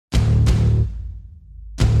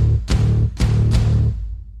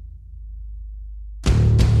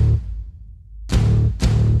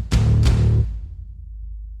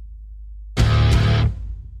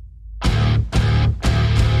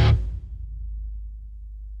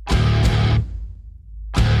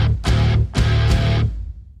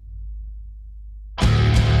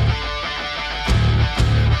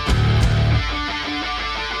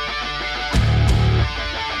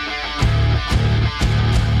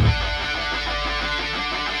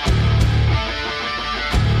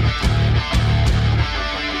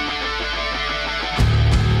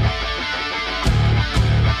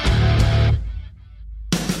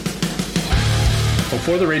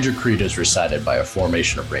Before the Ranger Creed is recited by a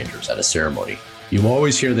formation of Rangers at a ceremony, you will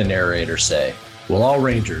always hear the narrator say, "Will all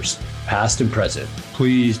Rangers, past and present,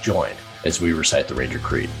 please join as we recite the Ranger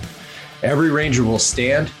Creed." Every Ranger will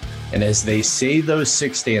stand, and as they say those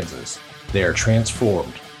 6 stanzas, they are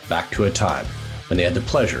transformed back to a time when they had the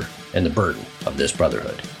pleasure and the burden of this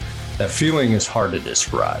brotherhood. That feeling is hard to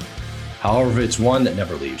describe. However, it's one that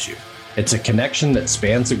never leaves you. It's a connection that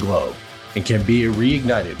spans the globe and can be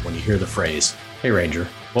reignited when you hear the phrase, "Hey Ranger,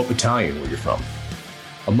 what battalion were you from?"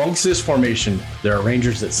 Amongst this formation, there are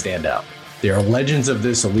Rangers that stand out. They are legends of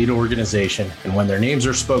this elite organization, and when their names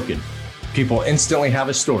are spoken, people instantly have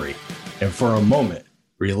a story, and for a moment,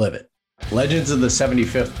 relive it. Legends of the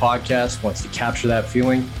 75th podcast wants to capture that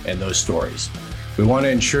feeling and those stories. We want to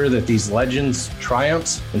ensure that these legends,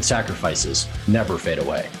 triumphs, and sacrifices never fade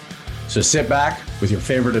away. So sit back with your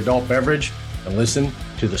favorite adult beverage and listen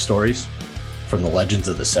to the stories from the legends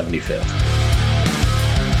of the 75th.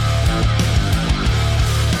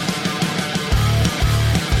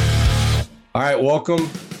 All right, welcome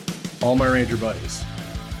all my Ranger buddies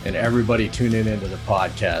and everybody tuning into the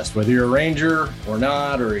podcast. Whether you're a Ranger or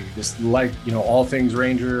not, or you just like, all things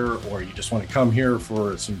Ranger, or you just want to come here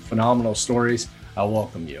for some phenomenal stories, I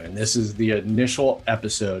welcome you. And this is the initial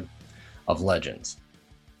episode of Legends.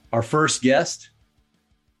 Our first guest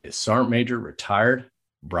is Sergeant Major retired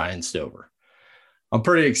Brian Stover. I'm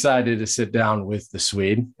pretty excited to sit down with the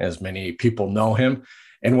Swede, as many people know him.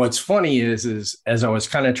 And what's funny is as I was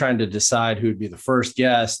kind of trying to decide who would be the first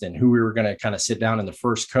guest and who we were going to kind of sit down in the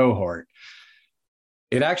first cohort,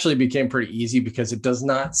 it actually became pretty easy because it does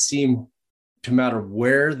not seem to matter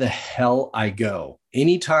where the hell I go.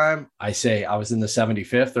 Anytime I say I was in the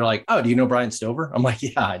 75th, they're like, "Oh, do you know Brian Stover?" I'm like,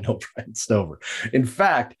 "Yeah, I know Brian Stover." In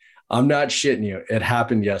fact, I'm not shitting you. It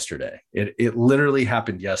happened yesterday. It literally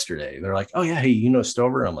happened yesterday. They're like, "Oh yeah, hey, you know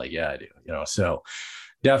Stover?" I'm like, "Yeah, I do." So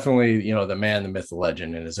definitely, the man, the myth, the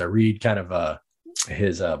legend. And as I read kind of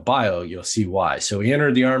his bio, you'll see why. So he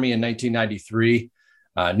entered the Army in 1993,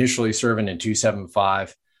 initially serving in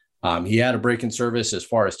 275. He had a break in service as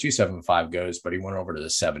far as 275 goes, but he went over to the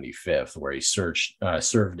 75th, where he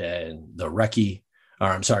served in the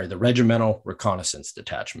Regimental Reconnaissance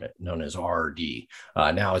Detachment, known as RRD.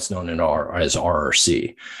 Now it's known as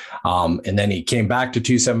RRC. And then he came back to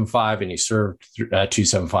 275 and he served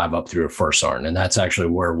 275 up through a first sergeant. And that's actually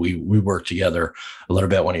where we worked together a little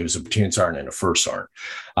bit when he was a platoon sergeant and a first sergeant.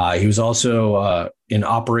 He was also in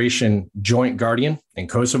Operation Joint Guardian in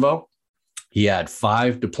Kosovo. He had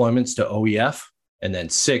 5 deployments to OEF and then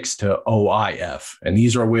 6 to OIF. And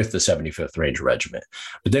these are with the 75th Ranger Regiment.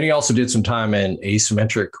 But then he also did some time in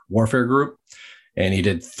Asymmetric Warfare Group, and he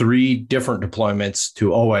did 3 different deployments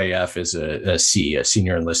to OAF as a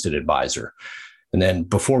Senior Enlisted Advisor. And then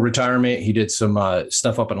before retirement, he did some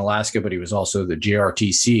stuff up in Alaska, but he was also the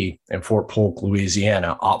JRTC in Fort Polk,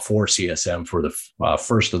 Louisiana, Op 4 CSM for the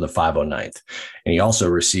first of the 509th. And he also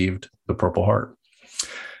received the Purple Heart.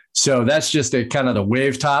 So that's just a kind of the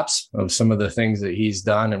wave tops of some of the things that he's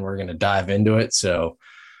done, and we're going to dive into it. So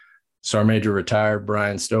Sergeant Major retired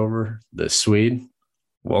Brian Stover, the Swede,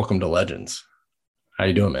 welcome to Legends. How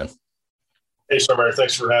you doing, man? Hey, Sergeant Major,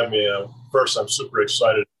 thanks for having me. First, I'm super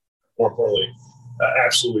excited. More importantly,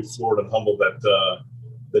 absolutely floored and humbled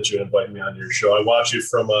that you invited me on your show. I watch you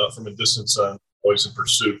from a distance on Always in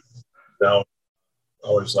Pursuit. Now, I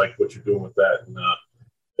always like what you're doing with that. And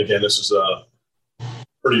again, this is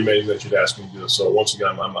pretty amazing that you'd ask me to do this. So once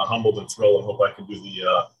again, I'm humbled and thrilled, and hope I can do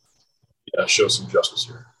the show some justice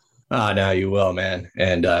here. No, you will, man.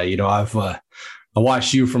 And I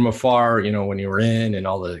watched you from afar, when you were in and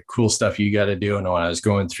all the cool stuff you got to do. And when I was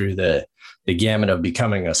going through the gamut of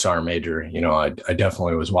becoming a Sergeant Major, I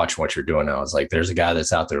definitely was watching what you're doing. I was like, there's a guy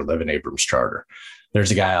that's out there living Abrams Charter.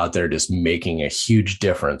 There's a guy out there just making a huge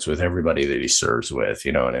difference with everybody that he serves with,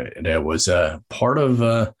 and it was part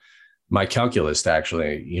of my calculus to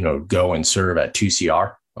actually, go and serve at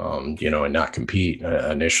 2CR, and not compete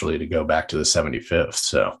initially to go back to the 75th.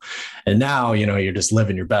 So, and now, you're just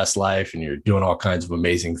living your best life and you're doing all kinds of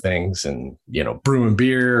amazing things and, brewing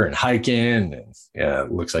beer and hiking. And yeah,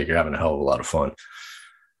 it looks like you're having a hell of a lot of fun.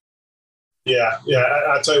 Yeah.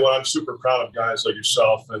 I'll tell you what, I'm super proud of guys like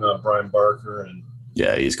yourself and Brian Barker. And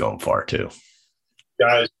yeah, he's going far too.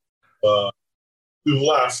 Guys, who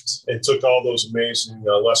left and took all those amazing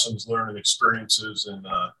lessons learned and experiences and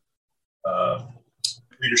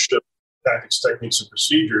leadership tactics, techniques, and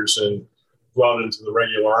procedures and go out into the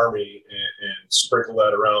regular Army and sprinkle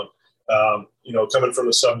that around. Coming from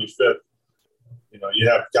the 75th, you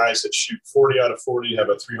have guys that shoot 40 out of 40, have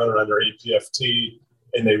a 300 on their APFT,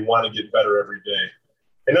 and they want to get better every day.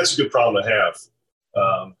 And that's a good problem to have.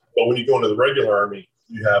 But when you go into the regular Army,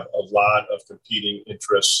 you have a lot of competing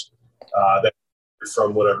interests that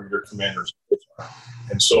from whatever your commanders are.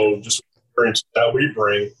 And so just experience that we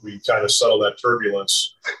bring, we kind of settle that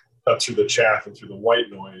turbulence, cut through the chaff and through the white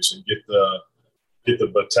noise, and get the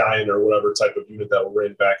battalion or whatever type of unit that we're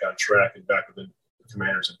in back on track and back within the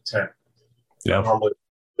commander's intent. Yeah. Normally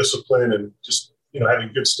discipline and just,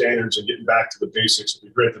 having good standards and getting back to the basics. If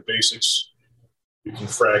you're great at the basics, you can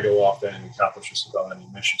fraggle off that and accomplish just about any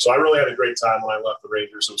mission. So I really had a great time when I left the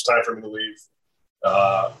Rangers. It was time for me to leave.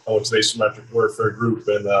 I went to the asymmetric warfare group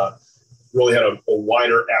and really had a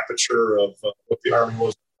wider aperture of what the Army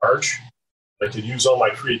was at large. I could use all my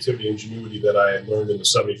creativity and ingenuity that I had learned in the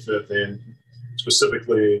 75th and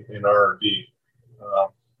specifically in RRD,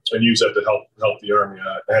 and use that to help the Army.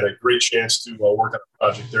 I had a great chance to work on a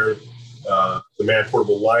project there, the Man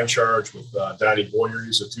Portable Line Charge with Donnie Boyer.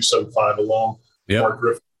 He's a 275 alum. Yep. Mark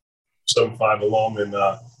Griffin, 275 alum.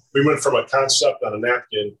 And we went from a concept on a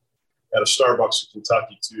napkin at a Starbucks in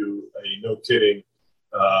Kentucky to a no-kidding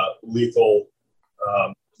lethal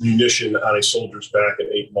munition on a soldier's back in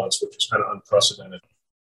 8 months, which was kind of unprecedented.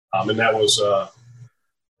 And that was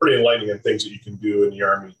pretty enlightening on things that you can do in the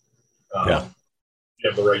Army. You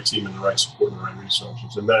have the right team and the right support and the right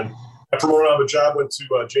resources. And then I promoted out of a job, went to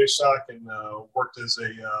JSOC and worked as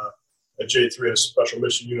a J3 at a special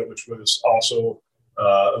mission unit, which was also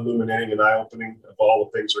illuminating and eye-opening of all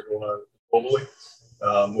the things that are going on globally,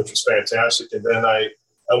 which was fantastic. And then I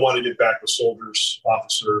wanted to get back with soldiers,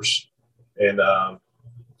 officers, and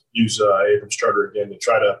use Abrams Charter again to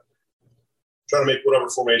try to make whatever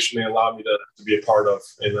formation they allowed me to be a part of.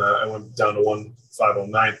 And I went down to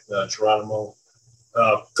 1509th Geronimo.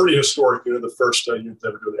 Pretty historic unit, the first unit to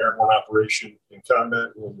ever do an airborne operation in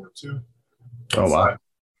combat in World War II. Oh, wow.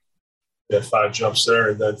 We had 5 jumps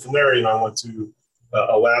there. And then from there, I went to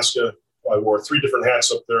Alaska. I wore 3 different hats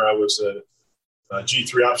up there. I was a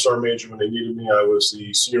G3 Ops Sergeant Major when they needed me. I was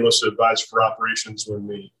the Senior Enlisted Advisor for Operations when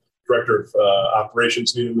the Director of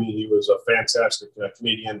Operations needed me. He was a fantastic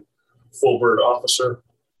Canadian full-bird officer.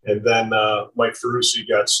 And then Mike Ferrucci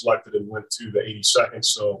got selected and went to the 82nd.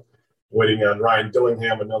 So waiting on Ryan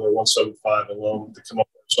Dillingham, another 175 alum, to come up.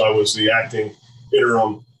 So I was the acting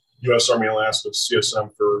interim U.S. Army Alaska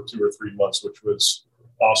CSM for 2 or 3 months, which was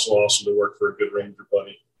also awesome to work for a good Ranger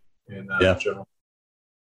buddy in general.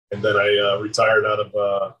 And then I retired out of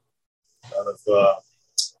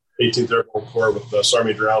 18th Airborne Corps with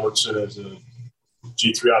Sergeant Major Albertson as a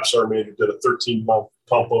G3 Ops Sergeant Major. Did a 13-month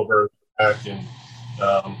pump over back, and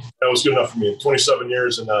that was good enough for me. 27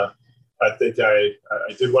 years, and I think I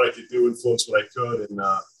did what I could do, influence what I could, and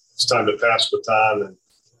it's time to pass the baton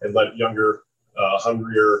and let younger,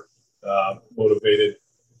 hungrier, motivated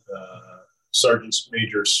sergeants,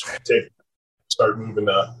 majors start moving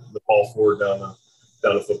the ball forward down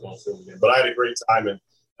the football field again. But I had a great time, and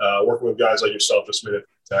working with guys like yourself just made it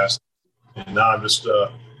fantastic. And now I'm just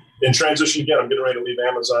in transition again. I'm getting ready to leave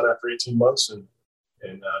Amazon after 18 months and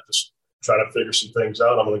just try to figure some things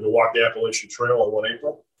out. I'm going to go walk the Appalachian Trail on 1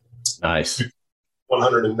 April. Nice.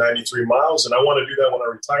 193 miles. And I want to do that when I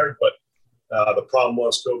retired, but the problem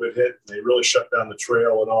was COVID hit. They really shut down the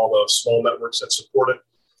trail and all the small networks that support it.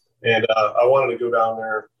 And I wanted to go down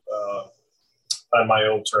there on my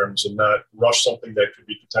own terms and not rush something that could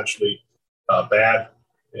be potentially bad.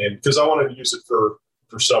 And because I wanted to use it for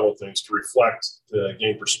several things, to reflect, to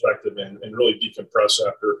gain perspective, and really decompress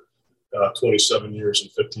after 27 years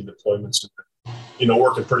and 15 deployments.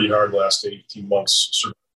 Working pretty hard the last 18 months,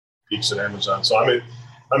 peaks at Amazon. So I'm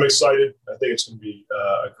excited. I think it's going to be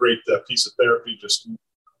a great piece of therapy. Just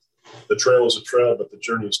the trail is a trail, but the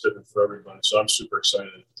journey is different for everybody. So I'm super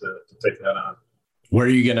excited to take that on. Where are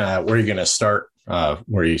you gonna start?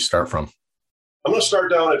 Where do you start from? I'm gonna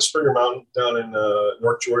start down at Springer Mountain, down in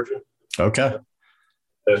North Georgia. Okay.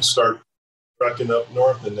 And start trekking up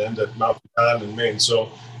north and end at Mount Pecan in Maine.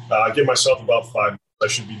 So I give myself about 5 months. I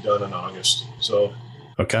should be done in August. So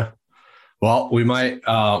okay. Well, I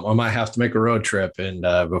might have to make a road trip, and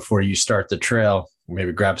before you start the trail,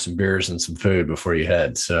 maybe grab some beers and some food before you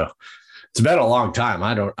head. So it's been a long time.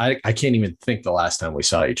 I can't even think the last time we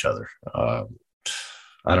saw each other.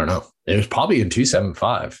 I don't know. It was probably in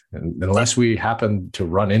 275, unless we happened to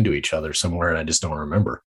run into each other somewhere, and I just don't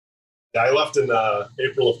remember. Yeah, I left in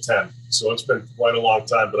April of 10, so it's been quite a long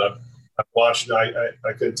time. But I've watched. I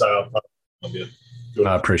couldn't tell.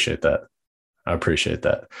 I appreciate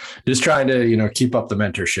that. Just trying to, keep up the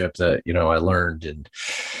mentorship that, I learned and,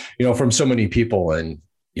 from so many people. And,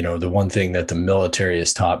 the one thing that the military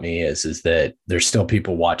has taught me is that there's still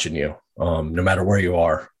people watching you, no matter where you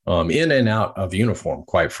are, in and out of uniform,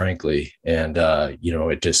 quite frankly. And,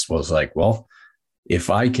 it just was like, well, if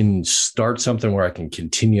I can start something where I can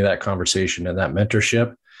continue that conversation and that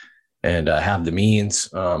mentorship, and have the means,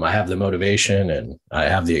 I have the motivation, and I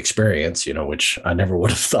have the experience, which I never would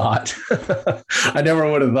have thought. I never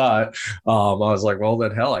would have thought. I was like, well, then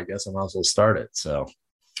hell, I guess I might as well start it. So,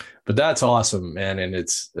 but that's awesome, man. And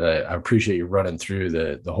it's, I appreciate you running through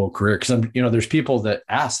the whole career. Cause there's people that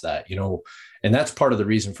ask that, and that's part of the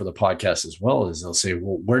reason for the podcast as well, is they'll say,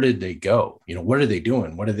 well, where did they go? What are they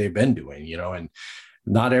doing? What have they been doing? And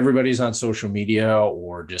not everybody's on social media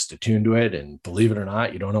or just attuned to it. And believe it or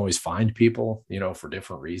not, you don't always find people, for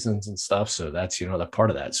different reasons and stuff. So that's, the part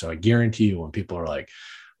of that. So I guarantee you, when people are like,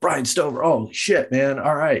 Brian Stover, oh shit, man.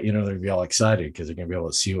 All right. They're gonna be all excited because they're going to be able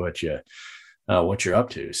to see what you're up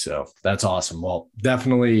to. So that's awesome. Well,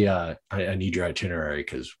 definitely, I need your itinerary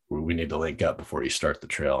because we need to link up before you start the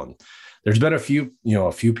trail. And there's been a few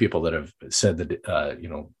people that have said that,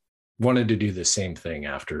 wanted to do the same thing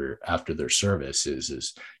after their service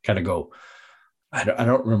is kind of go. I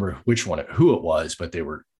don't remember who it was, but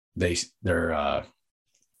their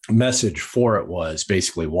message for it was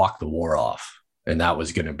basically walk the war off. And that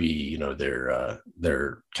was going to be,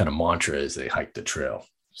 their kind of mantra as they hiked the trail.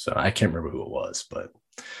 So I can't remember who it was, but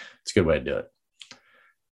it's a good way to do it.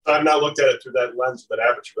 I've not looked at it through that lens, that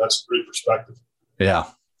aperture. That's a great perspective. Yeah.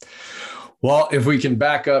 Well, if we can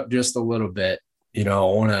back up just a little bit, I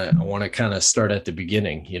want to kind of start at the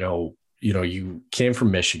beginning. You came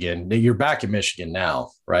from Michigan. You're back in Michigan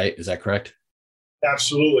now, right? Is that correct?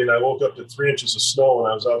 Absolutely. And I woke up to 3 inches of snow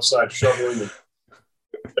and I was outside shoveling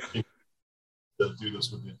and to do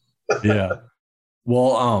this with you. Yeah.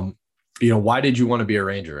 Well, why did you want to be a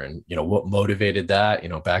Ranger, and, what motivated that,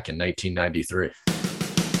 back in 1993?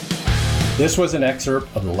 This was an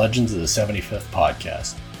excerpt of the Legends of the 75th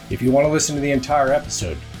podcast. If you want to listen to the entire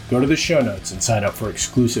episode, go to the show notes and sign up for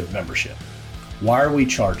exclusive membership. Why are we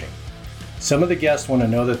charging? Some of the guests want to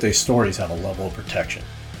know that their stories have a level of protection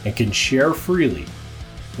and can share freely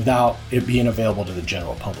without it being available to the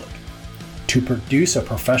general public. To produce a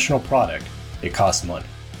professional product, it costs money.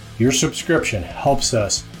 Your subscription helps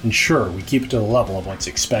us ensure we keep it to the level of what's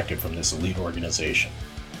expected from this elite organization.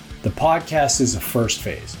 The podcast is the first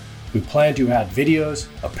phase. We plan to add videos,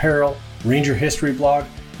 apparel, Ranger history blog,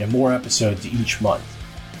 and more episodes each month.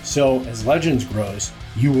 So as Legends grows,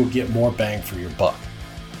 you will get more bang for your buck.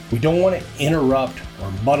 We don't want to interrupt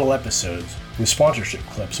or muddle episodes with sponsorship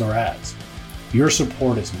clips or ads. Your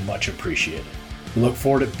support is much appreciated. We look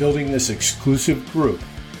forward to building this exclusive group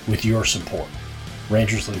with your support.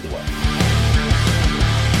 Rangers lead the way.